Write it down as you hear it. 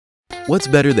What's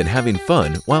better than having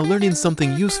fun while learning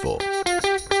something useful?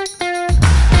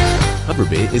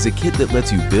 Hoverbit is a kit that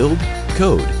lets you build,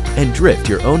 code, and drift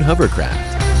your own hovercraft.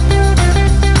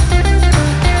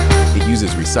 It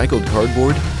uses recycled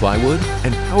cardboard, plywood,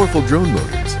 and powerful drone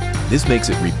motors. This makes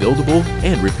it rebuildable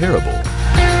and repairable.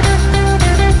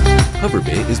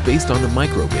 Hoverbit is based on the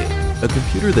Microbit, a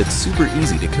computer that's super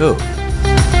easy to code.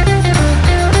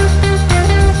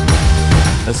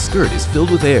 A skirt is filled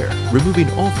with air, removing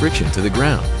all friction to the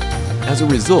ground. As a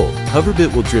result,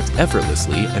 Hoverbit will drift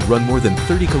effortlessly and run more than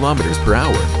 30 kilometers per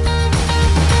hour.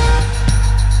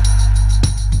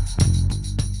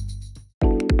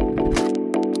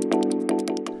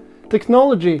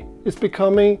 Technology is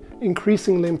becoming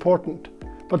increasingly important,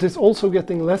 but it's also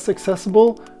getting less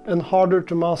accessible and harder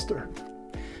to master.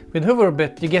 With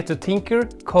Hoverbit, you get to tinker,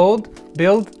 code,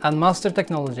 build, and master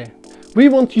technology. We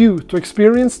want you to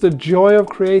experience the joy of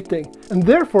creating, and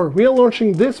therefore we are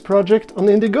launching this project on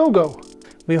Indiegogo.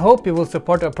 We hope you will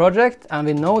support our project, and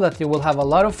we know that you will have a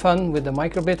lot of fun with the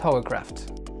Microbit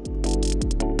hovercraft.